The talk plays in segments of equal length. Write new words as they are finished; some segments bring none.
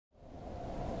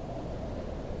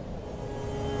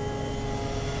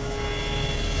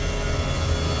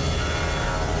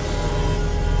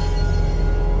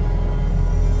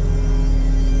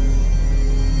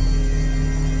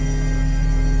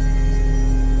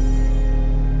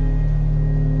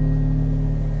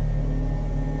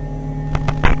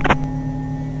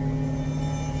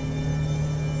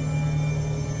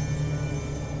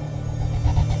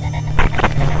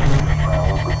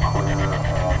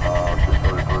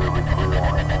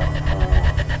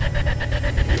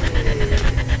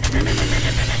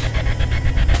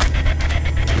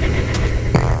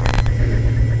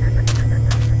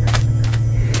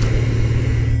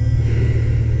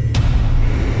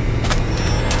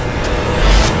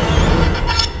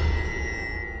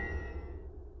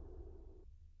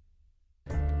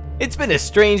It's been a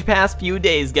strange past few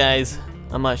days, guys.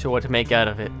 I'm not sure what to make out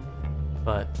of it.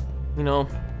 But, you know,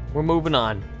 we're moving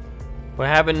on. We're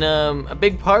having a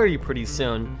big party pretty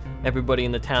soon. Everybody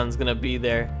in the town's gonna be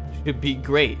there. Should be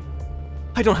great.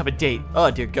 I don't have a date. Oh,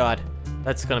 dear God.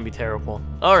 That's gonna be terrible.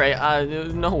 Alright,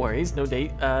 no worries, no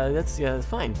date. That's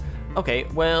fine. Okay,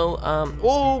 well,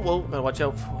 oh, well, gotta watch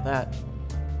out for that.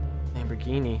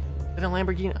 Lamborghini. Is it a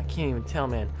Lamborghini? I can't even tell,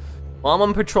 man. Well, I'm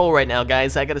on patrol right now,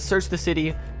 guys. I gotta search the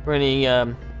city for any,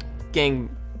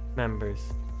 gang members.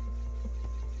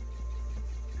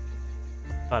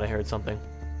 Thought I heard something.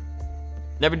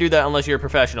 Never do that unless you're a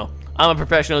professional. I'm a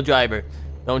professional driver.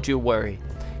 Don't you worry.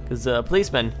 Because,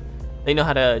 policemen, they know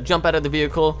how to jump out of the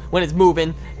vehicle when it's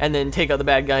moving and then take out the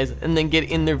bad guys and then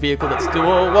get in their vehicle that's still,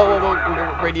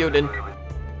 whoa, radioed in.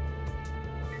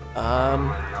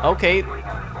 Okay.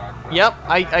 Yep,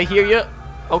 I hear you.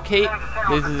 Okay,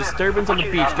 there's a disturbance on the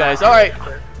beach, guys. Alright,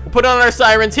 we'll put on our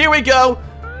sirens. Here we go.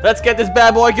 Let's get this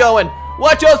bad boy going.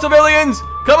 Watch out, civilians!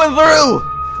 Coming through!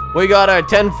 We got our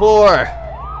 10-4.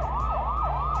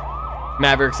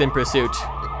 Mavericks in pursuit.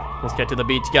 Let's get to the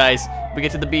beach, guys. If we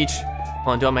get to the beach,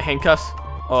 hold on, do I have my handcuffs?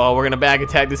 Oh, we're gonna bag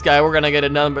attack this guy. We're gonna get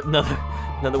another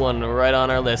one right on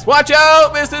our list. Watch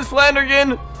out, Mrs.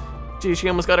 Flanagan! Gee, she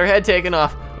almost got her head taken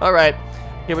off. All right,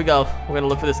 here we go. We're gonna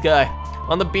look for this guy.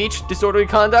 On the beach, disorderly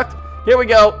conduct. Here we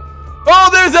go. Oh,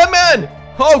 there's that man!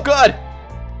 Oh, God.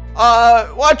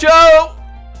 Watch out!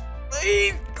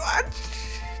 Please, God,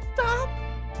 stop.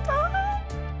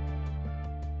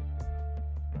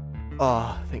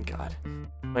 Oh, thank God.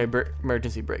 My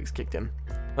emergency brakes kicked in.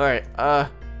 All right,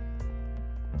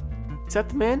 is that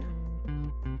the man?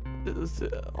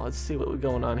 Let's see what's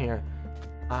going on here.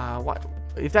 What?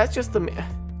 If that's just the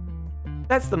man,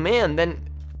 that's the man, then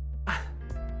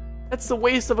that's the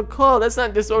waste of a call. That's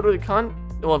not disorderly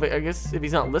well, I guess if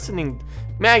he's not listening.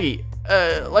 Maggie,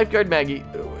 lifeguard Maggie,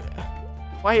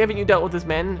 why haven't you dealt with this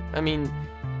man? I mean,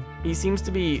 he seems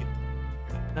to be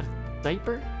a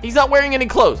diaper? He's not wearing any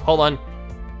clothes. Hold on.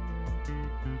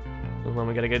 Hold on,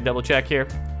 we gotta get a double check here.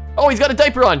 Oh, he's got a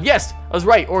diaper on. Yes, I was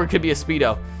right. Or it could be a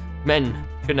Speedo. Men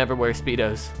should never wear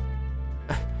Speedos.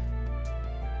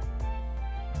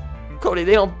 Cody,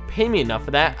 they don't pay me enough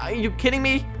for that. Are you kidding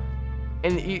me?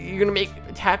 And you're gonna make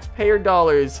taxpayer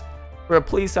dollars for a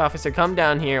police officer come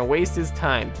down here and waste his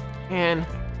time. Man,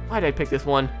 why did I pick this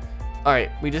one? All right,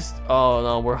 oh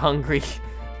no, we're hungry.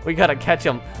 We gotta catch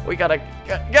him. We gotta,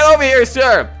 get over here,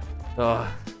 sir.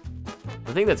 Oh,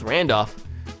 I think that's Randolph.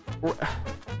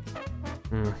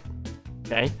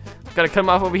 Okay, gotta cut him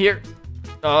off over here.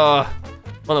 Hold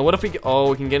on, what if we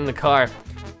can get in the car.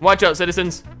 Watch out,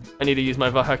 citizens. I need to use my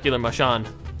vehicular machine.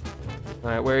 All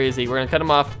right, where is he? We're gonna cut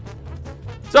him off.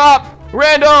 Stop!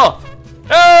 Randolph!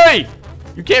 Hey!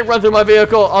 You can't run through my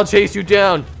vehicle. I'll chase you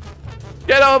down.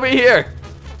 Get over here.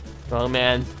 Oh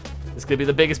man, this could be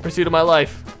the biggest pursuit of my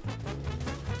life.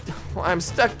 I'm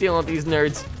stuck dealing with these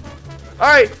nerds. All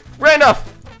right, Randolph!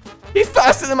 He's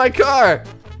faster than my car!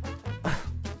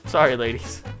 Sorry,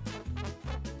 ladies.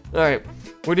 All right,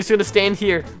 we're just gonna stand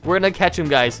here. We're gonna catch him,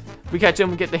 guys. If we catch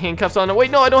him, get the handcuffs on.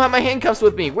 Wait, no, I don't have my handcuffs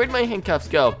with me. Where'd my handcuffs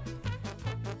go?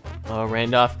 Oh,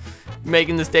 Randolph, you're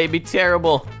making this day be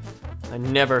terrible. I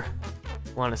never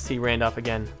want to see Randolph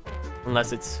again,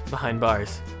 unless it's behind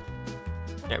bars.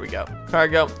 There we go.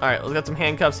 Cargo. All right, let's get some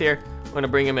handcuffs here. We're gonna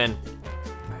bring him in.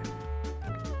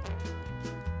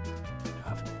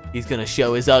 He's gonna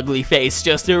show his ugly face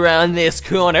just around this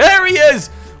corner. There he is!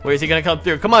 Where is he gonna come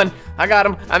through? Come on, I got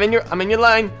him. I'm in your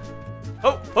line.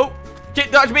 Oh,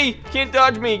 can't dodge me, can't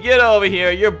dodge me. Get over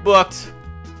here, you're booked.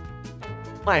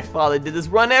 My father did this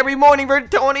run every morning for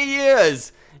 20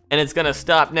 years. And it's gonna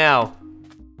stop now.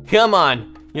 Come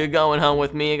on, you're going home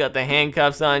with me. I got the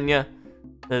handcuffs on you.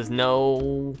 There's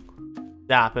no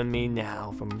stopping me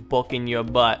now from booking your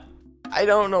butt. I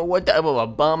don't know what type of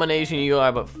abomination you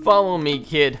are, but follow me,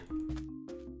 kid.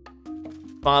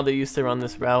 Father used to run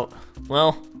this route.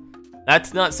 Well,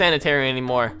 that's not sanitary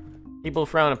anymore. People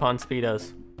frown upon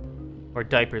Speedos. Or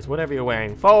diapers, whatever you're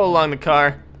wearing. Follow along the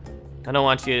car. I don't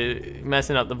want you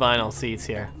messing up the vinyl seats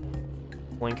here.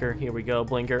 Blinker, here we go,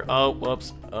 blinker. Oh,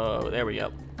 whoops. Oh, there we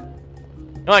go.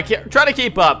 No, I can't. Try to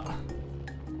keep up.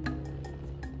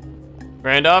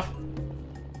 Randolph?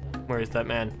 Where is that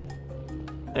man?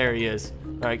 There he is.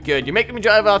 All right, good. You're making me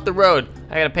drive off the road.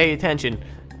 I gotta pay attention.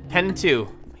 10 and 2.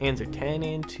 Hands are 10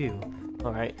 and 2.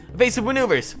 All right. Evasive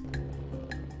maneuvers.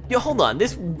 Yo, hold on.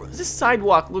 This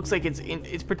sidewalk looks like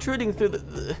it's protruding through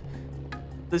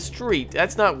the street.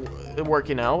 That's not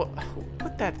working out.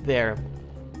 Put that there.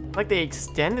 Like they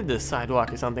extended the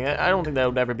sidewalk or something. I don't think that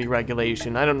would ever be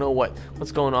regulation. I don't know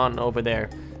what's going on over there.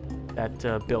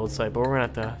 that build site, but we're gonna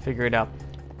have to figure it out.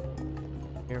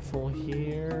 Careful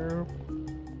here.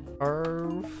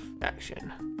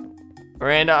 Perfection.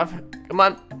 Randolph, come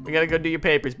on. We gotta go do your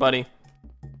papers, buddy.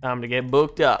 Time to get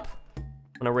booked up.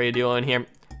 On a radio in here.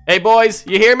 Hey boys,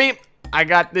 you hear me? I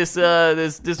got this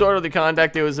this disorderly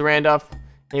conduct. It was Randolph.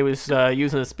 He was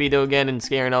using the speedo again and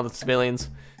scaring all the civilians.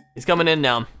 He's coming in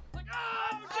now.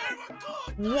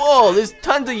 Whoa, there's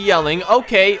tons of yelling.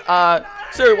 Okay,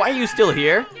 sir, why are you still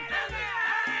here?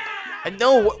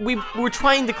 No, we're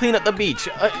trying to clean up the beach.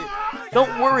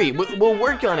 Don't worry, we'll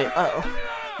work on it.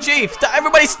 Chief,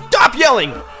 everybody stop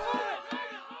yelling!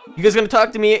 You guys gonna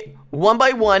talk to me one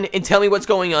by one and tell me what's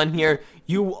going on here.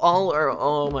 You all are,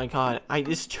 oh my god,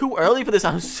 it's too early for this.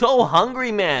 I'm so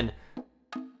hungry, man.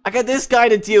 I got this guy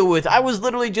to deal with. I was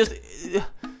literally just,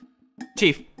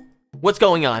 Chief, what's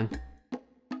going on?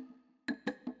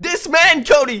 This man,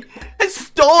 Cody, has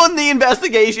stolen the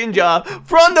investigation job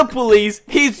from the police.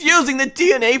 He's using the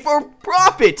DNA for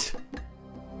profit.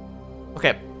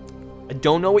 Okay, I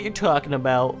don't know what you're talking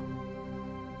about.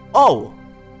 Oh,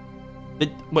 the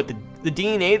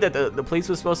DNA that the police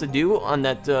was supposed to do on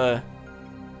that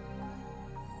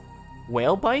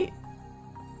whale bite?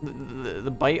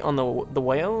 The bite on the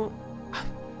whale?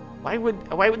 Why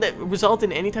would that result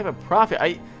in any type of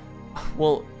profit?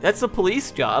 Well, that's the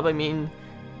police job. I mean,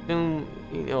 you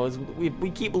know, as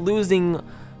we keep losing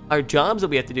our jobs that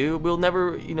we have to do, we'll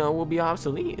never, you know, we'll be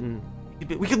obsolete and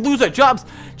we could lose our jobs.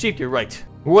 Chief, you're right.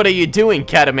 What are you doing,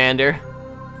 Catamander?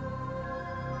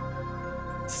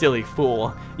 Silly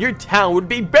fool. Your town would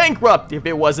be bankrupt if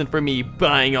it wasn't for me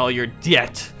buying all your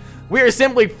debt. We are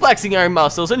simply flexing our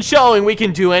muscles and showing we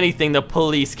can do anything the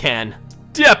police can.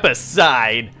 Step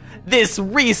aside. This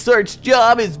research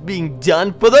job is being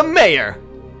done for the mayor.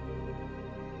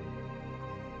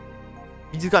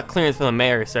 You just got clearance from the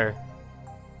mayor, sir.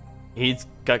 He's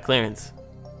got clearance.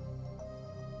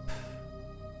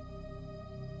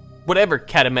 Whatever,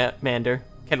 Catamander.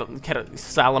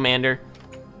 Salamander.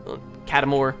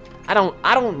 Catamore. I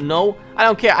don't know. I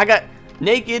don't care. I got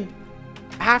naked,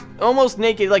 almost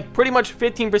naked, like pretty much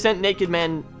 15% naked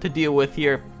man to deal with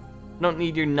here. I don't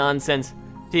need your nonsense.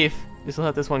 Chief, just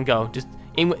let this one go. Just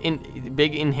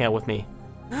big inhale with me.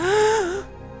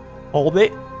 Hold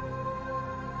it.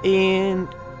 And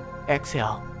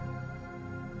exhale.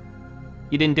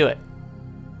 You didn't do it.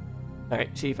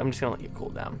 Alright, Chief, I'm just gonna let you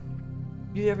cool down.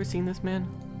 You ever seen this man?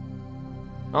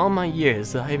 All my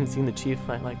years, I haven't seen the Chief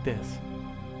fight like this.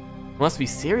 Must be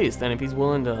serious then if he's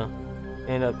willing to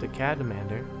stand up to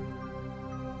Catamander.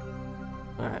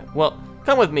 Alright, well,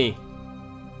 come with me.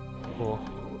 Cool.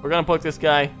 We're gonna book this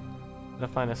guy. Gotta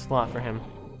find a slot for him.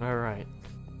 Alright.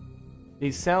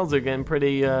 These cells are getting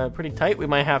pretty tight. We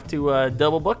might have to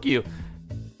double book you.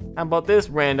 How about this,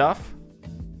 Randolph?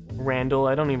 Randall,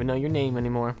 I don't even know your name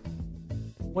anymore.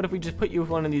 What if we just put you with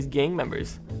one of these gang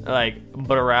members? Like,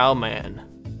 Brow Man.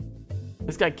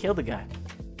 This guy killed a guy.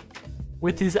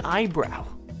 With his eyebrow.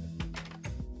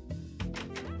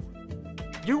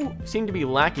 You seem to be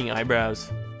lacking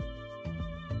eyebrows.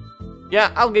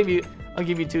 Yeah, I'll give you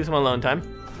two some alone time.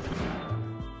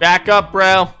 Back up,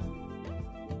 bro.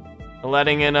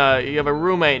 Letting in you have a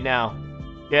roommate now.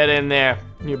 Get in there.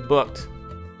 You're booked.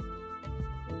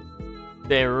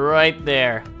 Stay right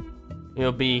there.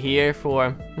 You'll be here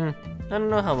for I don't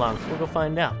know how long. We'll go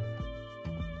find out.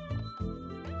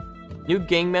 New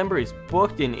gang member is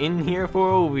booked and in here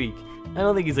for a week. I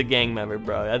don't think he's a gang member,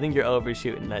 bro. I think you're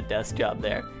overshooting that desk job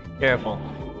there. Careful.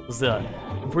 So,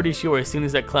 I'm pretty sure as soon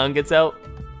as that clown gets out,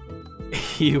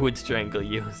 he would strangle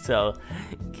you. So,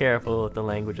 careful with the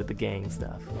language of the gang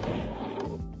stuff.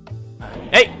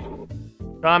 Hey!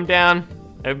 Calm down,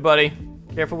 everybody.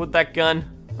 Careful with that gun.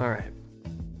 Alright.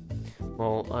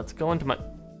 Well, let's go into my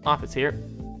office here.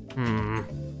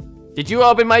 Did you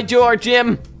open my door,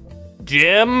 Jim?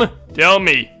 Jim? Tell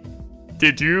me.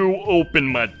 Did you open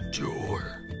my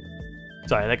door?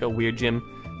 Sorry, that got weird, Jim.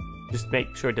 Just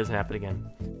make sure it doesn't happen again.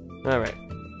 Alright.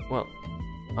 Well,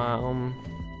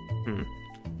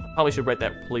 probably should write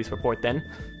that police report then.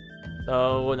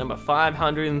 So, number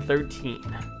 513.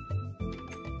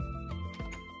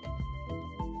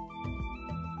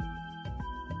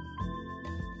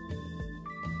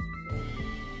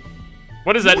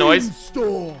 What is that noise?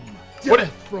 Windstorm! What?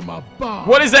 From above!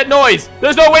 What is that noise?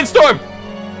 There's no windstorm!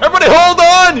 Everybody hold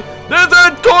on! There's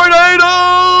a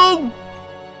tornado!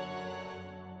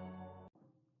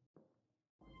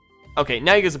 Okay,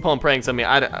 now you guys are pulling pranks on me.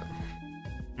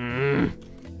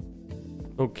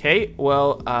 Okay,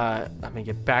 well, let me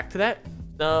get back to that.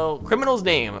 So, criminal's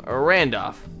name,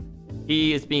 Randolph.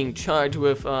 He is being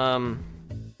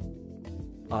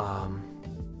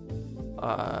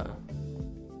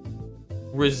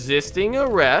Resisting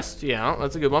arrest. Yeah,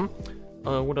 that's a good one.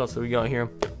 What else do we got here?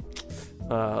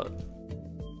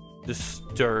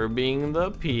 Disturbing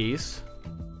the peace.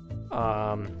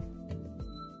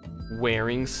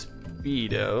 Wearing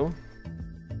Speedo.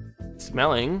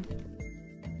 Smelling.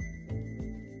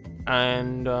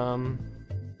 And,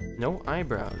 no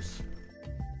eyebrows.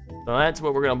 So that's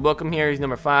what we're gonna book him here. He's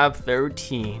number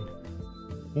 513.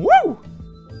 Woo!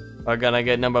 We're gonna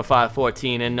get number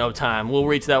 514 in no time. We'll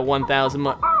reach that 1,000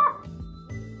 mark.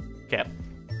 Okay.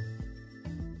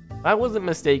 If I wasn't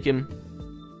mistaken,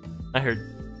 I heard,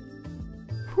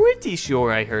 pretty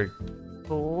sure I heard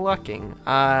clucking.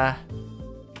 Now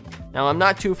I'm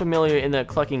not too familiar in the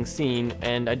clucking scene,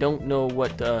 and I don't know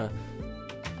what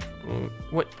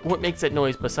makes that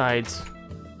noise besides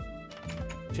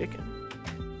chicken.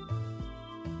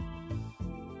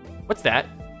 What's that?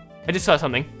 I just saw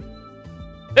something.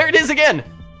 There it is again!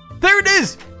 There it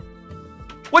is!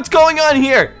 What's going on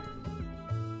here?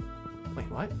 Wait,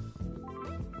 what?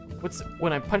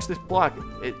 When I punch this block,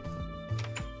 it...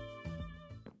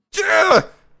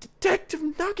 Detective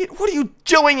Nugget, what are you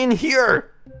doing in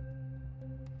here?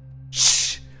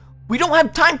 Shh! We don't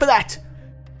have time for that!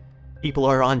 People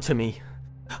are on to me.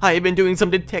 I have been doing some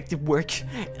detective work,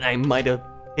 and I might have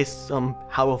pissed some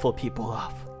powerful people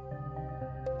off.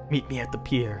 Meet me at the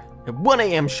pier at 1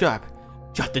 a.m. sharp.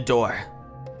 Shut the door.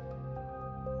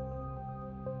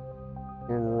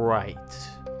 Right.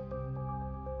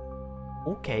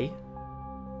 Okay.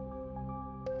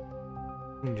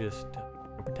 Just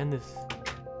pretend this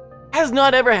has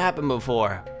not ever happened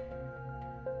before.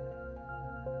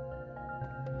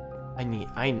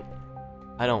 I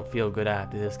don't feel good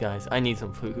after this, guys. I need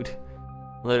some food.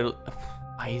 Literally,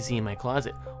 easy in my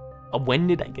closet. When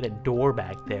did I get a door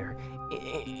back there?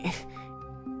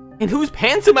 And whose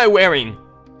pants am I wearing?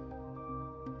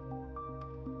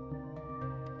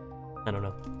 I don't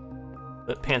know.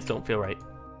 The pants don't feel right.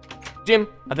 Jim,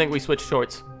 I think we switched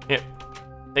shorts. Here,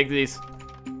 take these.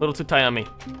 A little too tight on me.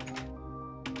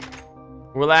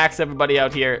 Relax, everybody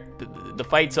out here. The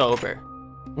fight's over.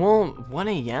 Well, 1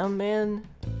 a.m., man?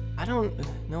 I don't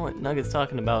know what Nugget's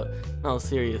talking about. In all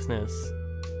seriousness.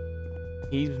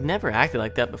 He's never acted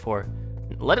like that before.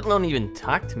 Let alone even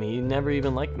talk to me. He never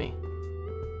even liked me.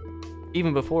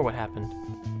 Even before what happened.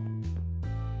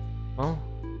 Well,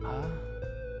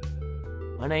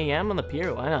 1 a.m. on the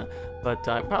pier, why not? But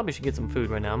I probably should get some food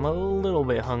right now. I'm a little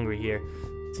bit hungry here.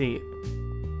 Let's see,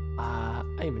 I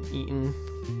haven't eaten,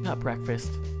 not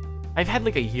breakfast. I've had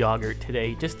like a yogurt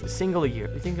today, just a singular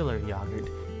yogurt.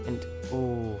 And,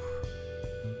 oh.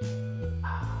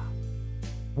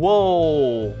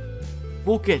 Whoa.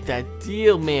 Look at that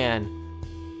deal, man.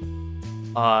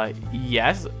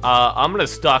 Yes. I'm gonna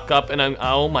stock up and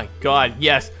oh my god,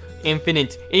 yes.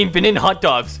 Infinite hot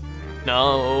dogs.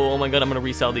 No, oh my god, I'm gonna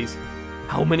resell these.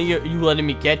 How many are you letting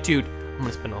me get, dude? I'm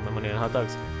gonna spend all my money on hot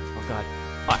dogs. Oh god.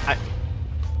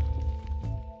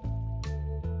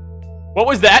 What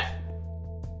was that?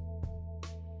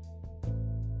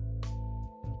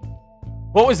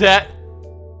 What was that?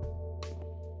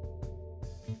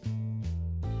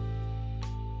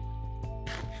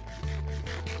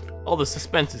 All the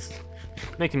suspense is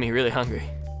making me really hungry.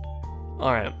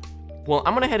 Alright. Well,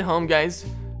 I'm gonna head home, guys.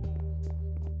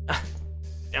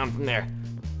 Down from there.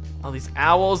 All these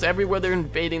owls everywhere, they're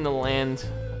invading the land.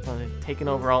 They're taking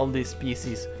over all these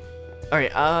species.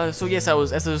 Alright, so yes,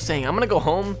 as I was saying, I'm gonna go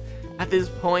home at this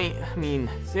point. I mean,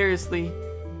 seriously.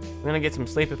 I'm gonna get some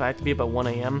sleep if I have to be up at 1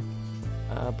 a.m.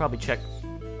 Probably check.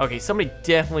 Okay, somebody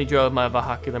definitely drove my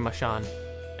vehicular machine.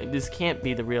 This can't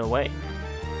be the real way.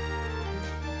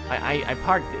 I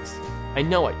parked this. I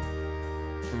know it.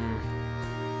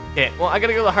 Okay, well, I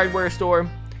gotta go to the hardware store,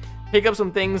 pick up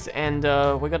some things, and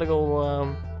we gotta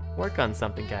go work on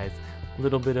something, guys. A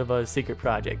little bit of a secret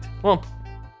project. Well,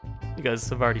 you guys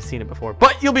have already seen it before,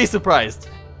 but you'll be surprised.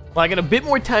 Well, I got a bit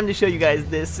more time to show you guys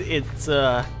this. It's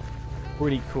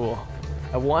pretty cool.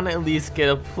 I want to at least get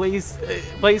a place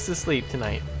to sleep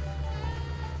tonight.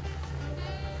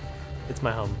 It's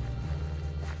my home.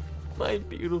 My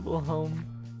beautiful home.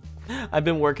 I've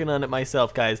been working on it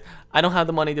myself, guys. I don't have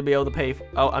the money to be able to pay for,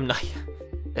 oh, I'm not,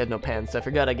 I had no pants. I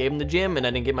forgot I gave him the gym and I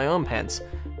didn't get my own pants.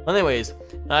 Well, anyways,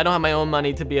 I don't have my own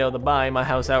money to be able to buy my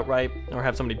house outright or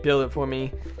have somebody build it for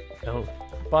me. So,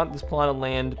 I bought this plot of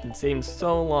land, been saving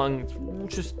so long.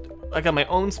 It's just, I got my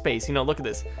own space, you know, look at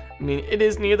this. I mean, it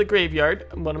is near the graveyard,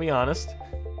 I'm gonna be honest.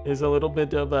 There's a little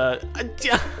bit of a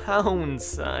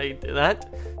downside to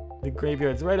that. The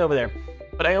graveyard's right over there.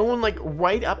 But I own like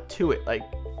right up to it, like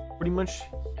pretty much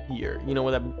here. You know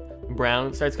where that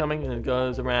brown starts coming and it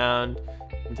goes around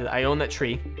into I own that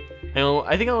tree.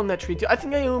 I think I own that tree too. I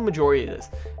think I own majority of this.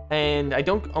 And I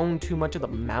don't own too much of the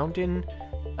mountain.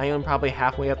 I own probably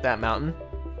halfway up that mountain.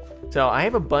 So I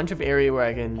have a bunch of area where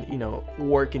I can, you know,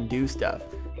 work and do stuff.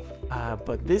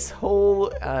 But this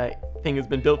whole thing has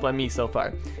been built by me so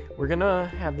far. We're gonna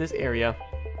have this area.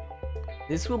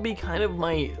 This will be kind of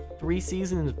my 3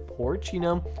 seasons porch, you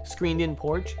know, screened in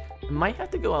porch. I might have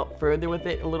to go out further with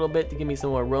it a little bit to give me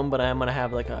some more room, but I'm gonna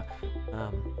have like a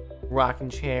rocking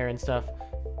chair and stuff.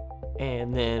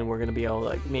 And then we're gonna be able to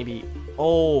like maybe,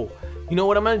 oh, you know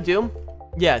what I'm gonna do?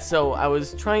 Yeah, so I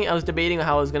was debating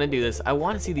how I was gonna do this. I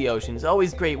want to see the ocean. It's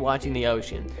always great watching the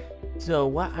ocean. So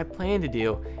what I plan to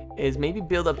do is maybe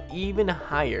build up even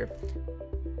higher,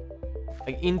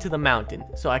 like into the mountain,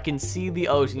 so I can see the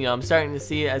ocean. You know, I'm starting to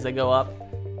see it as I go up.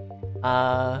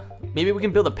 Maybe we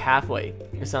can build a pathway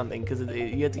or something, because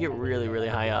you have to get really, really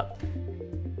high up.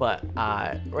 But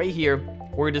right here,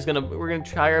 we're gonna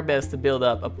try our best to build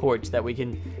up a porch that we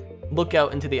can look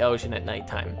out into the ocean at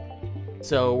nighttime.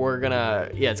 So we're gonna,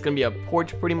 yeah, it's gonna be a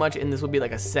porch pretty much, and this will be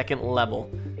like a second level,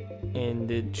 and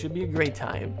it should be a great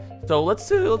time. So let's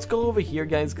go over here,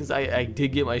 guys, because I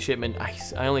did get my shipment.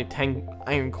 I only have 10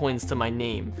 iron coins to my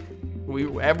name.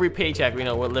 Every paycheck, we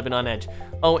know we're living on edge.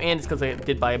 Oh, and it's because I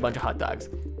did buy a bunch of hot dogs.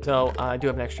 So I do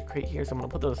have an extra crate here, so I'm gonna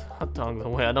put those hot dogs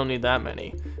away. I don't need that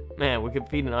many. Man, we could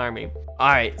feed an army. All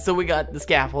right, so we got the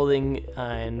scaffolding,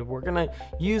 and we're gonna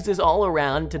use this all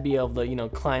around to be able to, you know,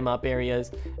 climb up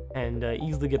areas and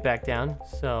easily get back down.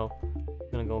 So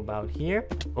I'm gonna go about here.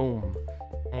 Boom.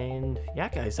 And yeah,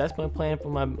 guys, that's my plan for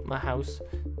my house.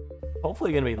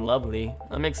 Hopefully gonna be lovely.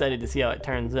 I'm excited to see how it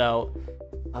turns out.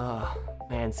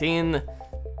 Man,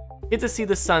 get to see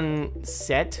the sun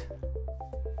set,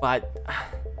 but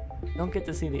don't get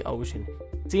to see the ocean.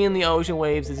 Seeing the ocean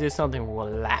waves is just something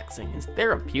relaxing. It's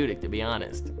therapeutic, to be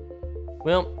honest.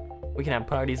 Well, we can have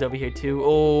parties over here too.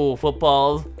 Oh,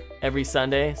 footballs every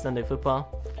Sunday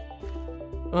football.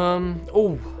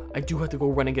 Oh, I do have to go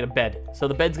run and get a bed. So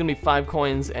the bed's gonna be 5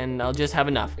 coins, and I'll just have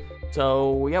enough.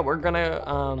 So yeah, we're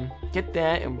gonna get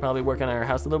that and probably work on our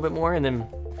house a little bit more, and then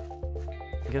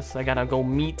I guess I gotta go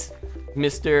meet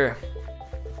Mr.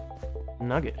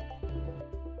 Nugget.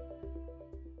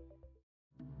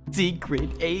 Secret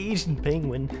Asian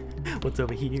penguin. What's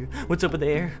over here? What's over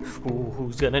there? Ooh,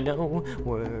 who's gonna know?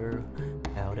 We're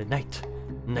out at night.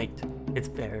 It's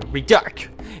very dark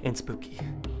and spooky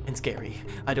and scary.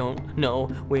 I don't know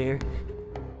where.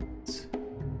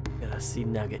 Gotta see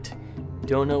Nugget.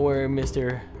 Don't know where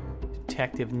Mr.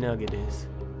 Detective Nugget is.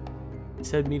 He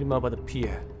said meet him up at the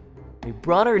pier. We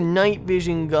brought our night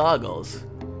vision goggles,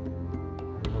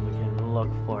 and we can look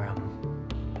for him.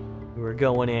 We're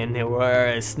going in. We're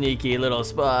a sneaky little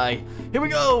spy. Here we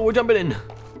go. We're jumping in.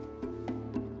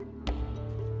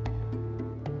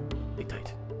 Stay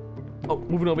tight. Oh,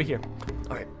 moving over here.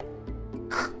 All right.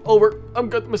 Over. I'm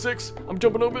got my 6. I'm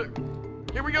jumping over.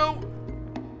 Here we go.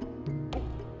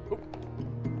 Oh.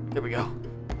 There we go.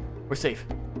 We're safe.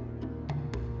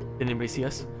 Did anybody see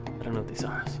us? I don't know if they saw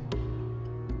us.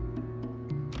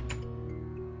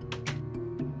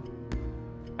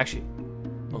 Actually,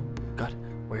 oh God,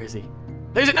 where is he?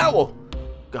 There's an owl!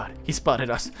 God, he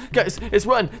spotted us. Guys, it's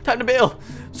run. Time to bail.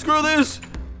 Screw this.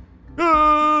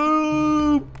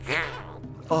 Oh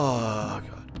God.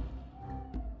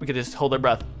 We could just hold our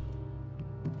breath.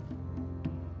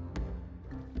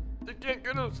 They can't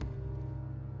get us.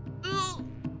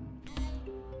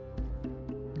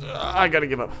 I gotta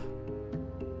give up.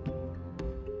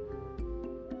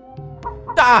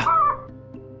 Ah!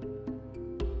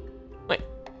 Wait,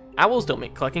 owls don't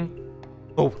make clucking.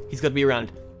 Oh, he's gotta be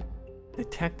around.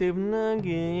 Detective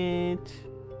Nugget.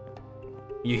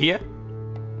 You here?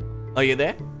 Are you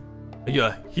there?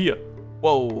 Yeah, here.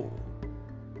 Whoa.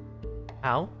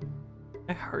 Ow.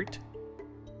 I hurt.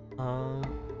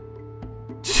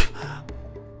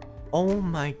 Oh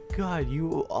my God,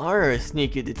 you are a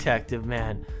sneaky detective,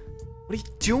 man. What are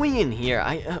you doing in here?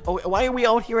 Why are we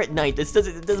out here at night? It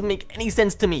doesn't make any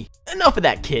sense to me. Enough of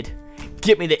that, kid.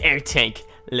 Get me the air tank.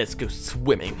 Let's go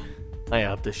swimming. I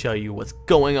have to show you what's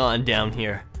going on down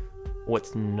here.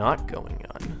 What's not going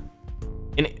on.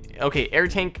 Okay, air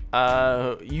tank,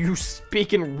 you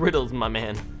speak in riddles, my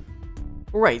man.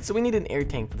 Right, so we need an air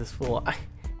tank for this fool.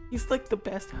 He's like the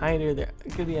best hider there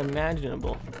could be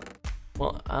imaginable.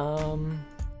 Well,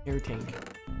 air tank.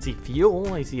 I see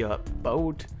fuel, I see a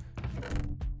boat.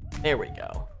 There we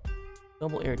go.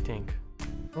 Double air tank.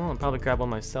 Oh, I'll probably grab one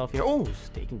myself here. Oh,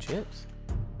 steak and chips.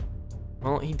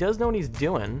 Well, he does know what he's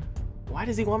doing. Why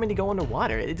does he want me to go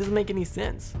underwater? It doesn't make any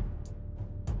sense.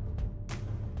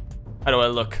 How do I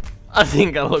look? I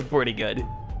think I look pretty good.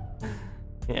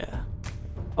 Yeah.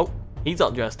 Oh, He's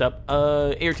all dressed up.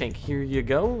 Air tank, here you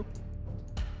go.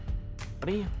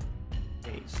 Buddy.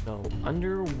 Okay, so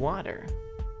underwater.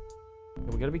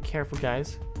 We gotta be careful,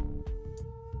 guys.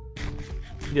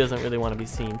 He doesn't really want to be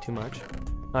seen too much.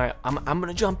 All right, I'm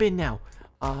gonna jump in now.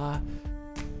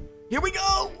 Here we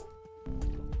go.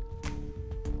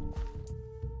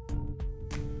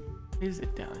 What is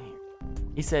it down here?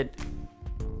 He said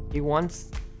he wants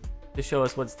to show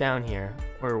us what's down here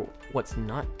or what's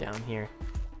not down here.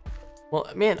 Well,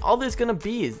 man, all there's gonna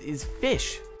be is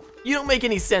fish. You don't make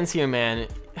any sense here, man.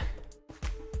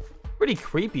 Pretty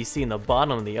creepy seeing the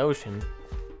bottom of the ocean.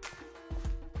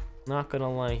 Not gonna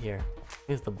lie here.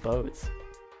 Here's the boats.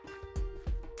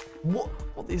 What?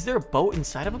 Is there a boat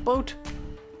inside of a boat?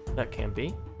 That can't be.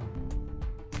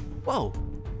 Whoa,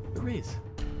 there is.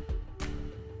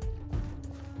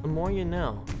 The more you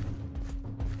know.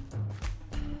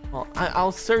 Well,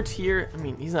 I'll search here. I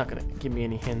mean, he's not gonna give me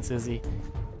any hints, is he?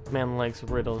 Man likes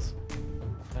riddles.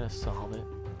 Gotta solve it.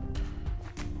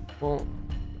 Well,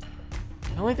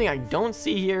 the only thing I don't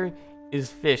see here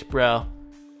is fish, bro.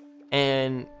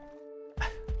 And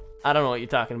I don't know what you're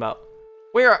talking about.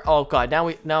 Where? Oh god,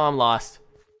 now I'm lost.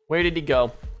 Where did he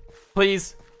go?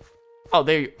 Please. Oh,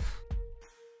 there you.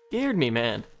 Scared me,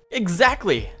 man.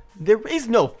 Exactly. There is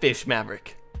no fish,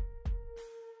 Maverick.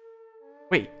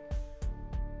 Wait.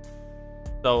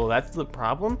 So that's the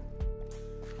problem?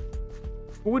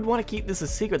 Who would want to keep this a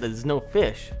secret that there's no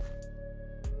fish?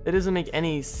 That doesn't make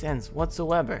any sense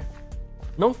whatsoever.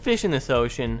 No fish in this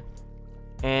ocean,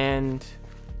 and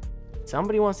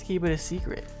somebody wants to keep it a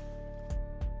secret.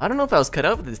 I don't know if I was cut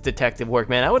out for this detective work,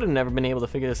 man. I would have never been able to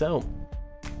figure this out.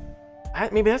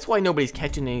 Maybe that's why nobody's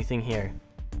catching anything here.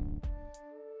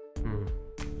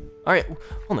 All right,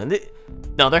 hold on.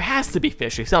 No, there has to be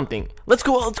fish or something. Let's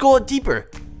go out deeper.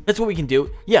 That's what we can do.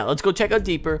 Yeah, let's go check out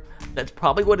deeper. That's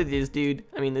probably what it is, dude.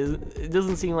 I mean, it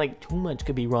doesn't seem like too much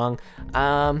could be wrong.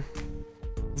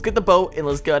 Let's get the boat and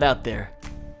let's get out there.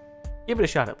 Give it a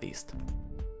shot at least.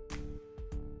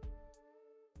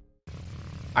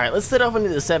 All right, let's set off into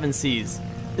the 7 seas.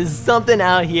 There's something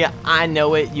out here. I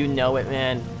know it. You know it,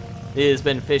 man. There's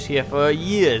been fish here for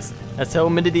years. That's how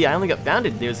Humidity Island got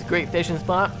founded. There's a great fishing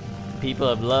spot. People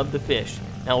have loved the fish.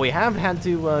 Now, we have had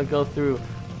to go through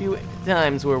a few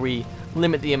times where we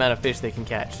limit the amount of fish they can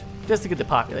catch just to get the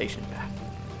population back.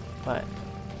 But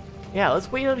yeah,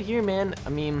 let's wait out here, man. I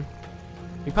mean,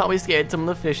 we probably scared some of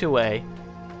the fish away,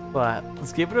 but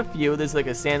let's give it a few. There's like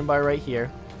a sandbar right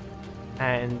here,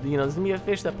 and you know, there's gonna be a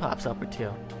fish that pops up or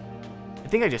two. I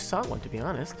think I just saw one, to be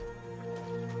honest.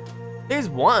 There's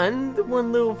one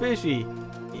little fishy.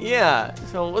 Yeah,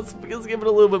 so let's give it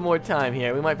a little bit more time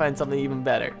here. We might find something even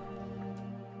better.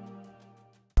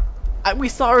 We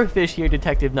saw a fish here,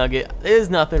 Detective Nugget. There's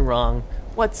nothing wrong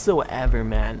whatsoever,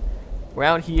 man. We're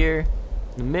out here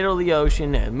in the middle of the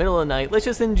ocean, in the middle of the night. Let's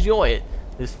just enjoy it.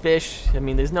 There's fish. I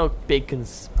mean, there's no big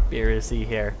conspiracy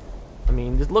here. I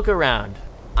mean, just look around.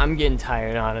 I'm getting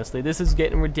tired, honestly. This is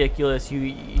getting ridiculous.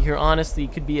 Your honesty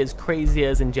could be as crazy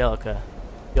as Angelica,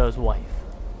 Joe's wife.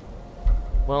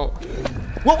 Well,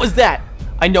 what was that?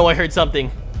 I know I heard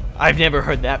something. I've never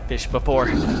heard that fish before.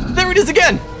 There it is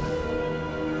again!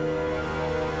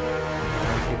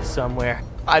 Somewhere.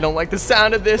 I don't like the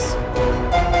sound of this.